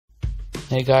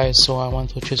Hey guys, so I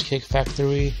went to Cheesecake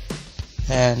Factory,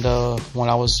 and when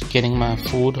I was getting my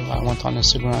food, I went on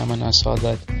Instagram and I saw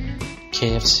that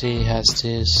KFC has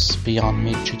this Beyond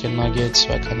Meat chicken nuggets,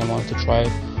 so I kind of wanted to try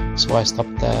it. So I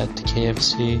stopped at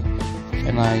KFC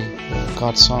and I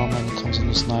got some, and it comes in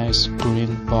this nice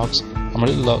green box. I'm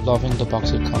really loving the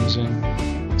box it comes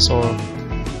in. So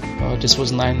this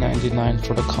was $9.99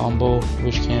 for the combo,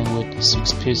 which came with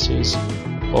 6 pieces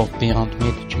of Beyond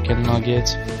Meat chicken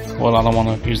nuggets. Well, I don't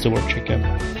want to use the word chicken,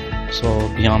 so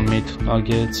Beyond Meat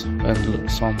nuggets and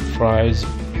some fries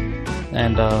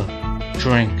and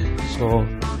drink. So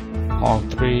all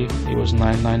three, it was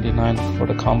 $9.99 for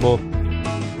the combo.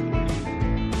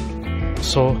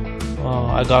 So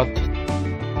I got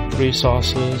 3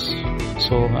 sauces.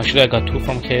 So actually I got 2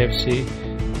 from KFC.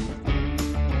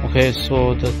 Okay,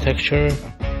 so the texture,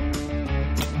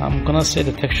 I'm gonna say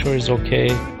the texture is okay.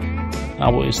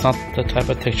 It's not the type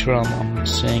of texture I'm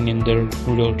seeing in their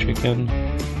real chicken,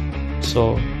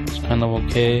 so it's kind of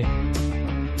okay.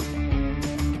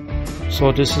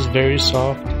 So this is very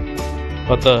soft,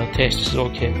 but the taste is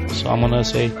okay. So I'm gonna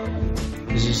say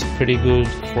this is pretty good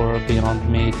for a Beyond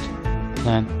Meat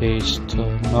plant-based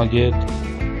nugget.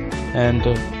 And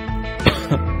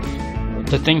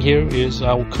the thing here is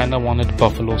I kind of wanted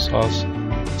buffalo sauce.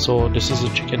 So this is a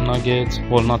chicken nugget,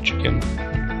 well, not chicken,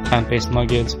 plant-based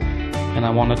nuggets, and I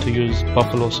wanted to use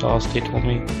buffalo sauce. They told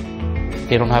me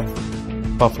they don't have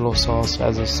buffalo sauce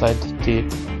as a side dip.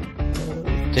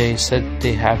 They said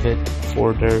they have it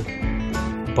for their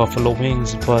buffalo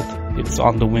wings, but it's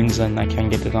on the wings and I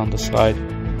can't get it on the side.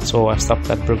 So I stopped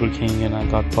at Burger King and I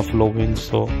got buffalo wings,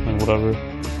 so and whatever,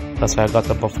 that's why I got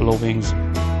the buffalo wings.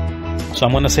 So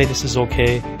I'm gonna say this is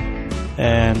okay,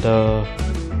 and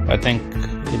I think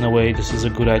in a way this is a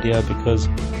good idea, because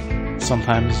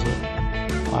sometimes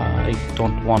I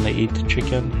don't want to eat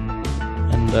chicken,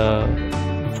 and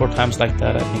for times like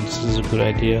that I think this is a good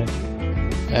idea.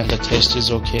 And the taste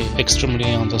is okay,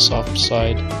 extremely on the soft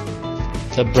side.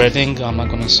 The breading, I'm not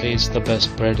gonna say it's the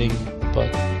best breading, but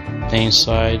the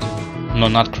inside, no,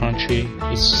 not crunchy,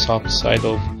 it's soft side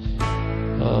of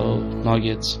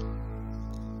nuggets.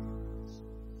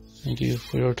 Thank you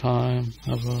for your time.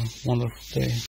 Have a wonderful day.